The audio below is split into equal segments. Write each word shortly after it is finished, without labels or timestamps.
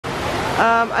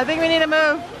I think we need to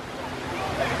move.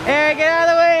 Aaron, get out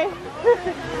of the way.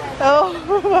 Oh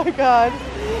my God.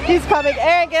 He's coming.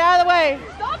 Aaron, get out of the way.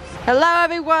 Hello,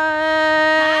 everyone.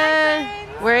 Hi,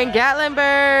 we're in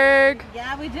Gatlinburg.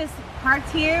 Yeah, we just parked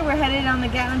here. We're headed on the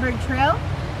Gatlinburg Trail.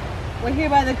 We're here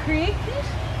by the creek.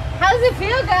 How does it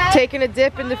feel, guys? Taking a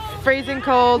dip in the freezing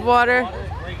cold water.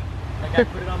 Great. Like I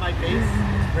put it on my face.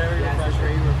 It's very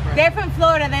refreshing. They're from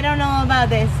Florida. They don't know about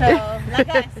this, so like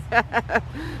us.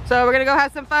 So we're gonna go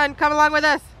have some fun. Come along with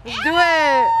us. Let's do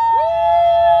it.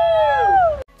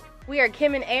 We are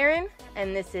Kim and Aaron,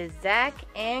 and this is Zach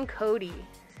and Cody.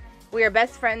 We are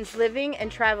best friends living and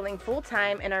traveling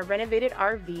full-time in our renovated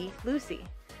RV, Lucy.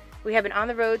 We have been on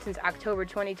the road since October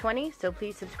 2020, so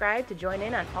please subscribe to join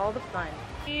in on all the fun.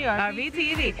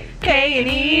 RVTV,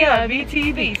 K&E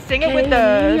RVTV, sing it with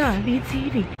us.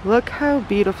 RVTV. Look how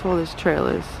beautiful this trail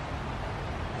is.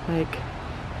 Like,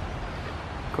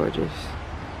 gorgeous.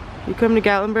 You come to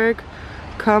Gatlinburg,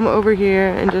 come over here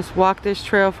and just walk this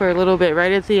trail for a little bit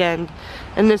right at the end,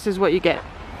 and this is what you get.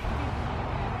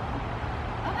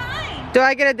 Do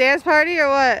I get a dance party or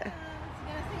what?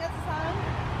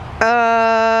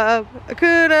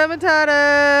 Hakuna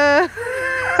Matata.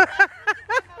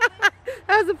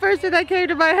 That was the first thing that came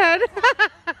to my head.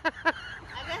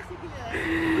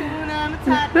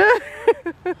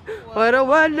 What a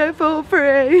wonderful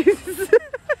phrase.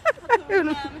 Ain't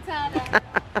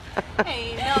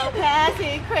no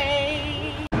passing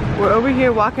craze. We're over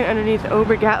here walking underneath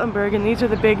over Gatlinburg, and these are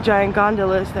the big giant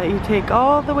gondolas that you take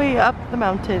all the way up the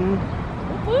mountain.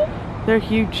 They're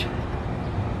huge.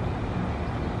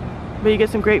 But you get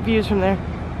some great views from there.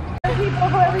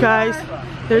 Guys,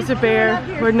 there's a bear.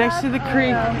 We're next to the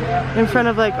creek in front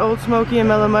of like Old Smoky and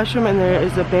Mellow Mushroom, and there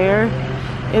is a bear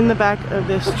in the back of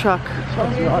this truck.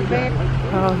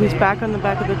 Oh, he's back on the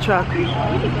back of the truck. You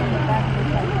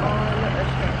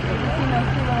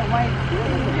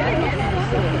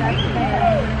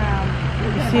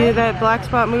see that black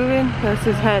spot moving? That's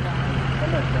his head.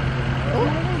 Oh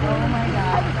my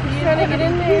God. He's trying to get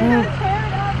in there.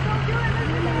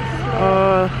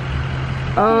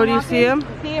 Oh, do you see him?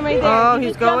 See him right there. Oh,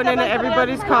 he's going into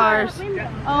everybody's cars.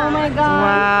 Oh my God.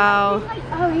 Wow.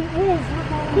 Oh, he is.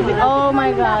 Oh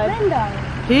my God.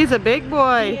 He's a big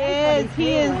boy. He is.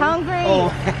 He is hungry.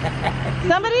 Oh.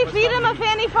 Somebody feed him a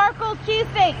Fanny Farkle's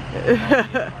cheesesteak.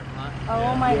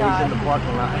 Oh my God.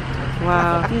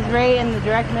 Wow. He's right in the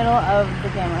direct middle of the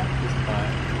camera.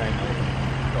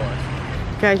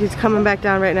 Guys, he's coming back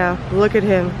down right now. Look at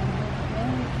him.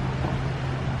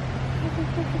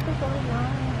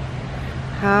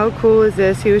 How cool is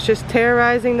this? He was just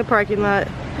terrorizing the parking lot,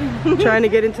 trying to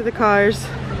get into the cars.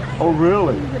 Oh,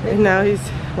 really? And now he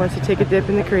wants to take a dip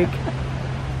in the creek.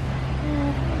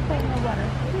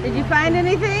 Did you find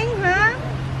anything, huh?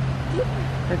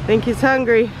 I think he's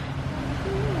hungry.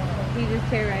 He just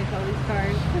terrorized all these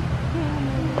cars.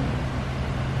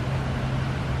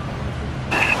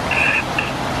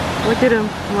 Look at him.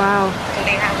 Wow.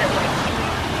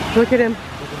 Look at him.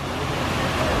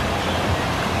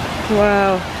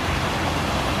 Wow.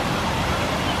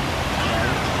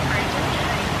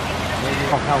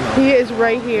 He is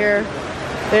right here.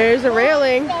 There's a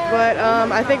railing, but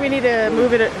I think we need to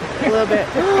move it a little bit.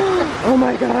 Oh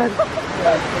my God.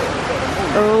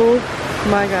 Oh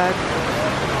my God.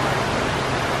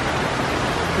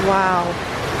 Wow.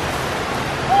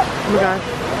 Oh my God.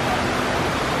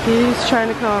 He's trying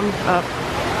to come up.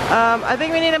 I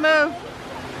think we need to move.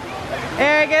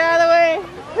 Aaron, get out of the way.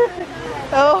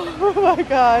 Oh my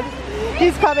God.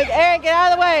 He's coming. Aaron, get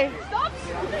out of the way. Stop!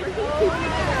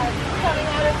 Coming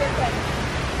out of this way.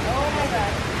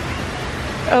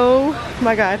 Oh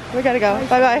my God. We gotta go.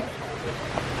 Bye-bye.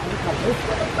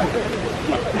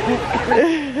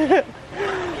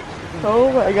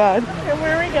 Oh my God. And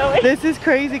where are we going? This is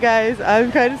crazy, guys.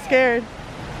 I'm kind of scared.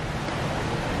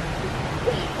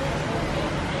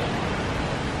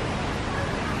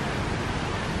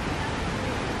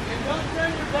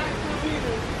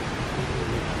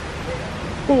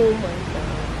 Oh my God.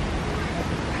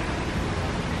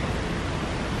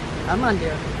 Come on,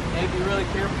 dear. Hey, be really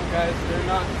careful, guys. They're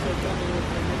not so friendly with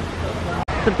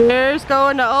them. The bear's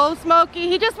going to Old Smoky.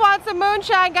 He just wants some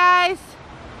moonshine, guys.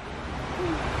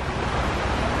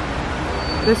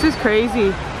 This is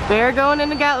crazy. Bear going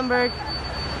into Gatlinburg.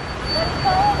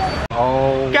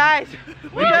 Oh. Guys,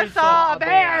 we just saw a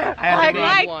bear.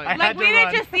 Like we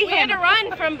didn't just see him. We had to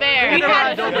run from bear. We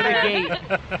had to over the gate.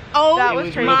 Oh that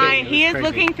was crazy. my, he is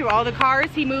looking through all the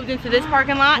cars. He moved into this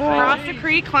parking lot, crossed the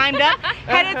creek, climbed up,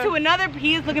 headed to another,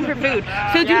 he is looking for food.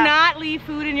 So do not leave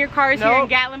food in your cars here in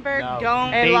Gatlinburg. No.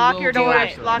 Don't. And lock your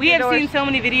doors. We have seen so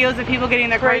many videos of people getting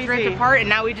their cars ripped apart, and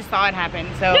now we just saw it happen.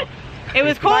 So it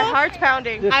was cool. My heart's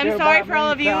pounding. I'm sorry for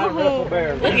all of you who,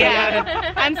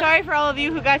 I'm sorry for all of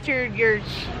you who got your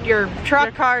truck,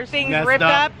 your cars things ripped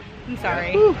up. I'm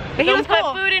sorry. But he was cool.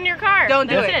 Put food in your car. Don't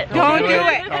do it. Don't do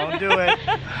it. Don't do it.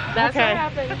 That's what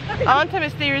happened. On to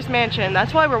Mysterious Mansion.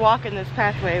 That's why we're walking this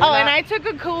pathway. Oh, and I took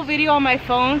a cool video on my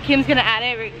phone. Kim's gonna add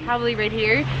it probably right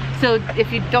here. So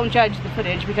if you don't judge the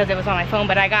footage because it was on my phone,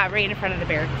 but I got right in front of the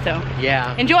bear. So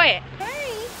yeah, enjoy it.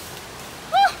 Hey.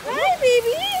 Oh, hi,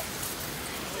 baby.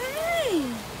 Hi.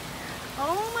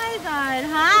 Oh my God.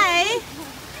 Hi.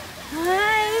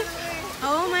 Hi.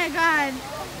 Oh my God.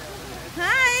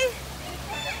 Hi.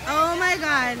 Oh my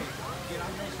God.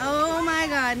 Oh my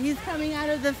God. He's coming out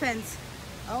of the fence.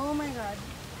 Oh my God.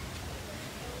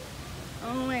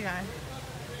 Oh my God.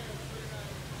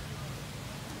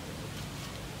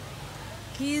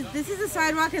 This is a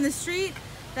sidewalk in the street.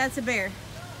 That's a bear.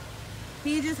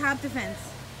 He just hopped the fence.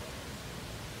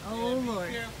 Oh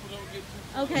Lord.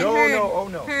 Okay, no, heard. no, oh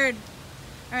no. Heard.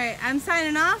 All right, I'm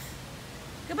signing off.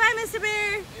 Goodbye, Mr.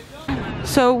 Bear.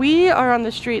 So we are on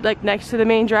the street like next to the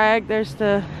main drag. There's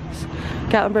the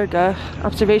Gatlinburg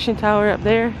observation tower up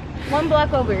there. 1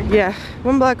 block over. Yeah,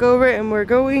 1 block over, and we're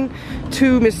going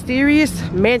to Mysterious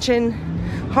Mansion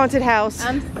Haunted House.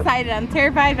 I'm excited. I'm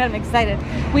terrified, but I'm excited.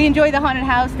 We enjoy the haunted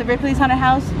house, the Ripley's haunted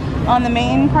house on the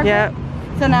main park. Yeah.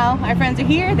 So now our friends are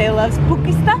here. They love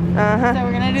spooky stuff. So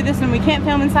we're gonna do this when we can't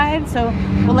film inside. So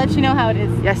we'll let you know how it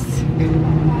is. Yes.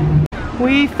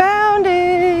 We found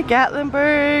it.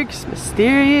 Gatlinburg's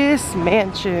Mysterious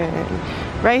Mansion.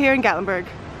 Right here in Gatlinburg.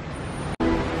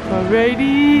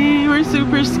 Alrighty, we're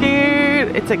super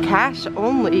scared. It's a cash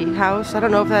only house. I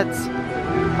don't know if that's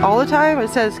all the time. It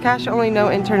says cash only, no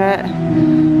internet.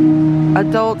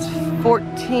 Adults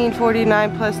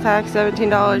 $14.49 plus tax,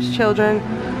 $17. Children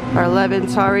are 11,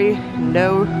 sorry,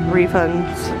 no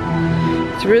refunds.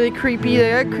 It's really creepy.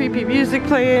 They got creepy music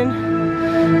playing.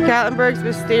 Gatlinburg's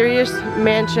Mysterious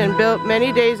Mansion, built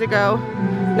many days ago,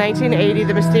 1980.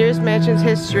 The Mysterious Mansion's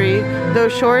history, though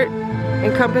short,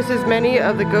 encompasses many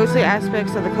of the ghostly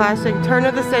aspects of the classic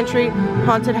turn-of-the-century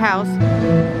haunted house.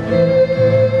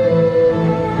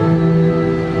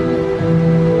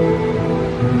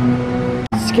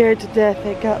 Scared to death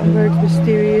at Gatlinburg's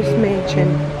Mysterious Mansion.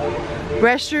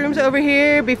 Restrooms over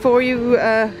here before you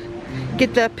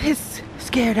get the piss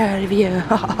scared out of you.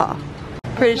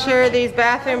 Pretty sure these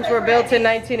bathrooms were built in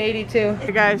 1982.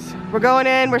 Hey guys, we're going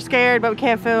in, we're scared, but we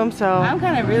can't film, so. I'm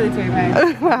kind of really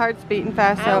terrified. My heart's beating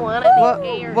fast, so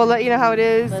we'll let you know how it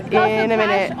is in a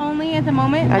minute. Cash only at the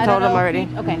moment. I told him already.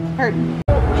 Okay, heard.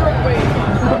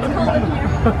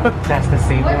 That's the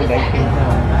same one that came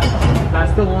down.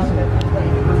 That's the one.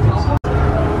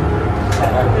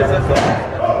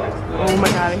 Oh my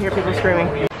God, I hear people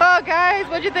screaming. Oh guys,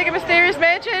 what'd you think of Mysterious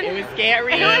Mansion? It was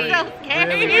scary. It was so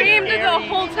scary. We screamed the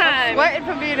whole time. Sweating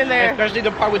from being in there. Especially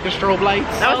the part with the strobe lights.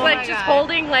 I was like just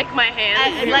holding like my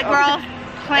hand. Like we're all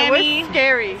clammy. It was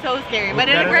scary. So scary, but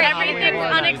it's great. Everything's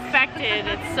unexpected.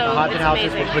 It's so The haunted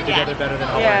houses amazing. were put together better than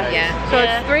all Yeah. Yeah. So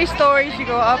it's 3 stories. You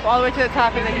go up all the way to the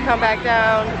top, and then you come back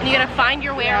down. You gotta find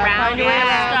your way around. Find your way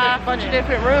around. There's a bunch of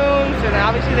different rooms, and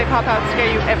obviously they pop out and scare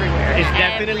you everywhere. It's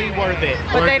definitely worth it.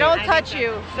 But they don't touch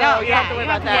you, so you don't have to worry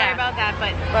about that.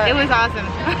 But But it was awesome.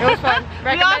 It was fun.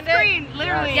 We all Recommend it? screamed,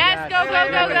 literally. Yes, go, go,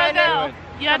 go, go, go.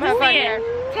 You have to see it.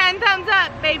 10 thumbs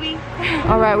up, baby.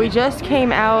 Alright, we just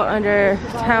came out under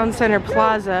Town Center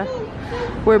Plaza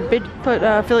where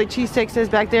Bigfoot Philly cheesesteaks is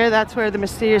back there. That's where the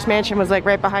Mysterious Mansion was, like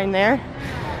right behind there.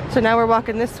 So now we're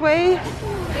walking this way.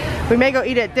 We may go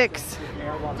eat at Dick's.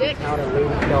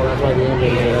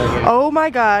 Oh my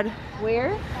God.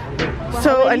 Where?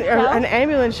 So an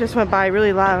ambulance just went by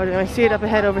really loud, and I see it up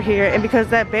ahead over here. And because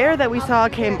that bear that we saw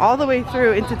came all the way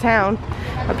through into town,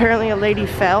 apparently a lady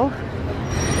fell.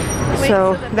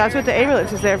 So that's what the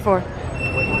ambulance is there for.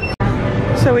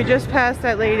 So we just passed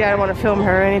that lady. I don't want to film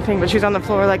her or anything, but she's on the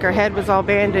floor, like her head was all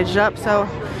bandaged up. So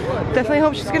definitely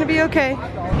hope she's gonna be okay.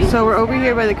 So we're over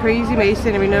here by the Crazy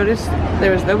Mason, and we noticed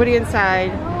there was nobody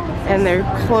inside, and they're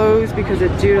closed because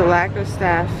it's due to lack of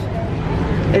staff.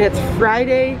 And it's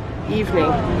Friday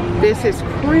evening. This is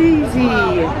crazy.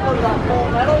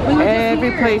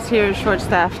 Every place here is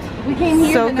short-staffed. We came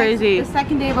here so crazy. The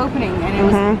second day of opening, and it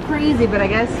was crazy, but I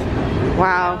guess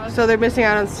Wow, so they're missing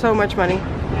out on so much money.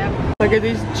 Look at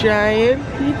these giant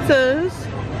pizzas.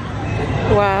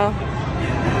 Wow.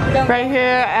 Right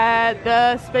here at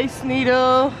the Space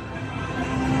Needle.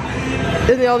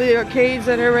 And all the arcades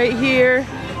that are right here.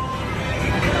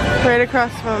 Right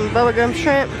across from Bubblegum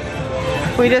Shrimp.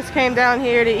 We just came down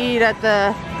here to eat at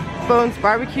the Bones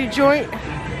barbecue joint.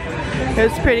 It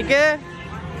was pretty good.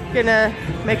 Gonna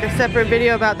make a separate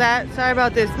video about that. Sorry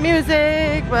about this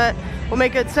music, but we'll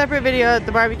make a separate video at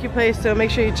the barbecue place, so make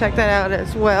sure you check that out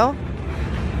as well.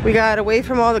 We got away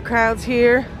from all the crowds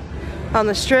here on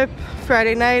the strip.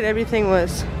 Friday night, everything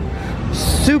was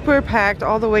super packed.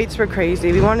 All the waits were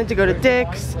crazy. We wanted to go to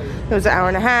Dick's. It was an hour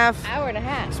and a half.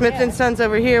 Smith & Sons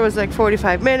over here was like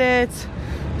 45 minutes.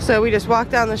 So we just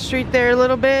walked down the street there a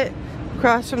little bit,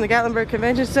 across from the Gatlinburg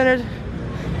Convention Center.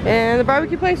 And the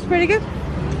barbecue place is pretty good.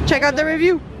 Check out the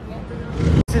review.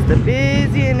 This is the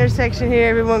busy intersection here.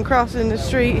 Everyone crossing the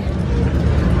street.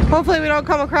 Hopefully we don't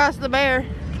come across the bear.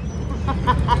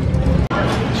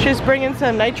 Just bringing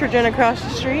some nitrogen across the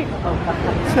street.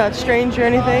 It's not strange or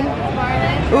anything.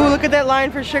 Ooh, look at that line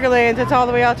for Sugarlands. It's all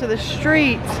the way out to the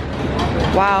street.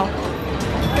 Wow.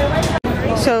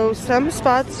 So some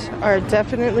spots are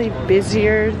definitely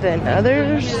busier than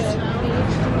others.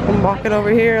 I'm walking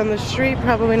over here on the street.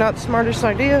 Probably not the smartest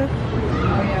idea.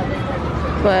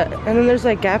 But, and then there's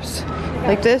like gaps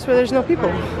like this where there's no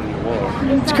people.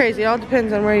 It's crazy. It all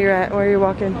depends on where you're at, where you're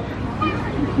walking.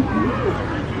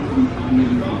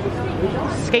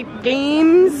 Escape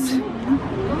games.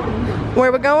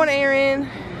 Where we going, Aaron? To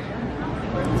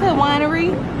the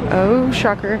winery. Oh,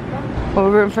 shocker.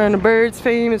 Over in front of Bird's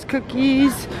Famous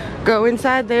Cookies. Go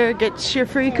inside there, get your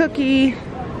free cookie.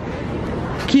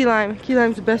 Key lime. Key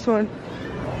lime's the best one.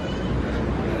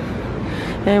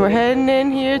 And we're heading in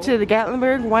here to the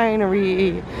Gatlinburg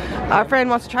Winery. Our friend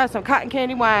wants to try some cotton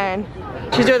candy wine.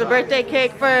 She's doing the birthday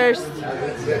cake first. It's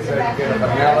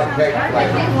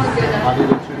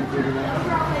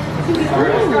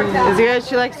good.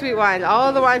 She likes sweet wines. All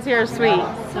of the wines here are sweet.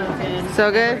 So good. So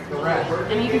good?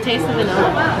 And you can taste the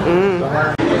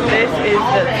vanilla. This is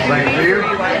the Thank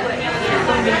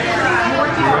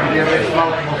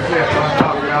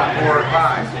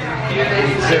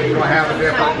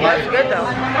That's good though.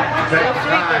 So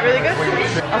sweet, but really good.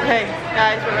 Okay,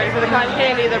 guys, we're ready for the cotton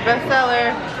candy, their best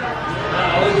seller.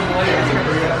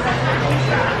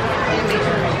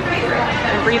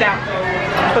 And breathe out.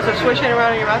 Put some swishing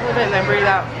around in your mouth a little bit and then breathe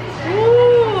out.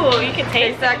 Ooh, you can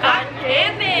taste that cotton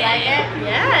candy.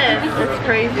 Yes. It's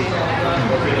crazy.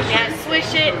 Yeah,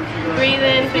 swish it, breathe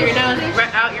in through your nose,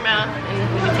 out your mouth, and you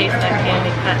can taste that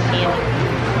candy, cotton candy.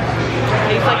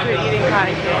 Tastes like you're eating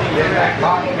cotton candy.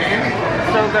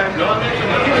 So good. You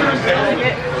like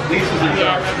it?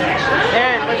 Yeah.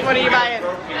 Aaron, which one are you buying?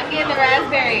 I'm getting the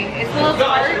raspberry. It's a little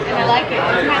tart and I like it.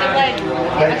 It's kind of like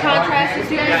a contrast to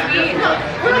super sweet.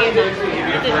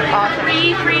 Awesome.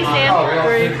 Free sample.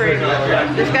 Free.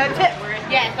 Just got a tip.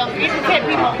 Yeah, don't forget to tip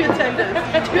people.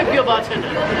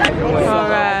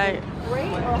 Alright.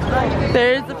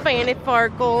 There's the Fanny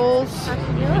Farkles.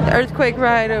 The earthquake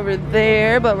ride over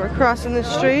there, but we're crossing the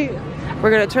street.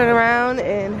 We're gonna turn around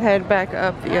and head back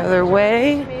up the other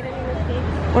way.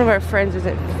 One of our friends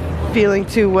isn't feeling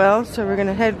too well, so we're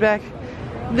gonna head back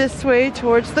this way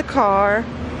towards the car.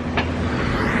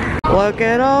 Look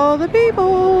at all the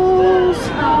peoples.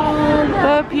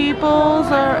 The peoples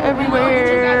are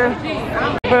everywhere.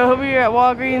 We're over here at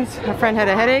Walgreens. A friend had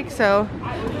a headache, so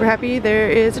we're happy there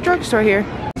is a drugstore here.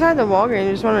 Inside the Walgreens,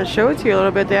 I just wanted to show it to you a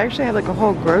little bit. They actually have like a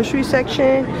whole grocery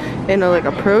section and like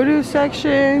a produce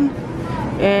section.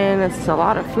 And it's a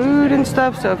lot of food and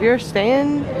stuff. So if you're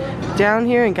staying down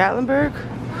here in Gatlinburg,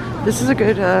 this is a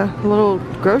good little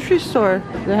grocery store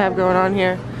they have going on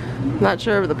here. Not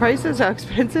sure of the prices, how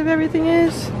expensive everything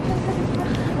is.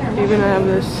 You're gonna have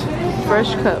this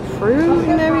fresh cut fruit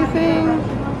and everything.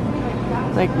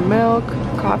 Like milk,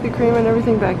 coffee cream and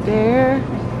everything back there.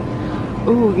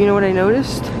 Ooh, you know what I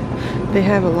noticed? They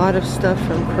have a lot of stuff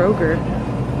from Kroger.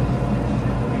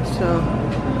 So,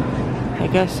 I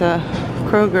guess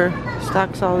Kroger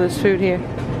stocks all this food here.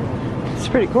 It's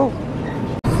pretty cool.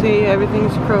 See,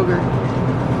 everything's Kroger.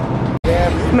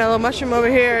 Mellow mushroom over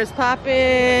here is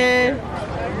popping.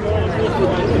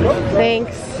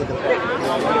 Thanks.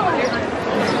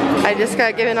 I just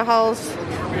got given a Hall's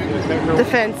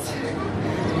defense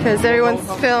because everyone's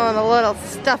feeling a little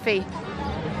stuffy.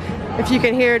 If you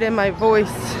can hear it in my voice,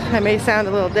 I may sound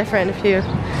a little different. If you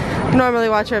normally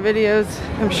watch our videos,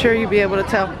 I'm sure you'll be able to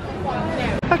tell.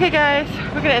 Okay guys,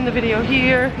 we're gonna end the video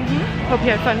here. Hope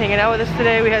you had fun hanging out with us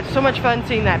today. We had so much fun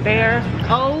seeing that bear.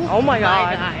 Oh my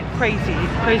god. Crazy,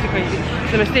 crazy, crazy.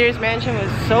 The mysterious mansion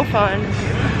was so fun.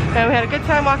 And we had a good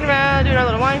time walking around, doing our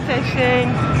little wine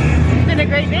tasting. It's been a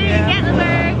great day in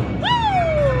Gatlinburg.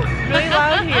 Woo! Really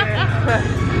loud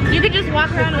here. You could just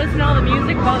walk around and listen to all the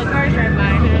music while the cars drive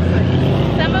by.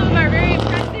 Some of them are very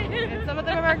impressive. And some of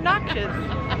them are obnoxious.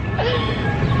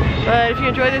 But if you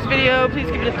enjoyed this video, please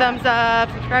give it a thumbs up,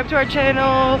 subscribe to our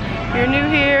channel if you're new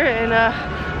here, and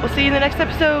we'll see you in the next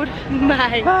episode.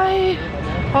 Bye. Bye.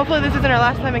 Hopefully this isn't our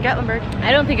last time in Gatlinburg.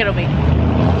 I don't think it'll be.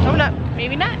 Hope not.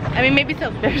 Maybe not. I mean, maybe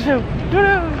so. Maybe so. Who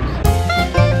knows?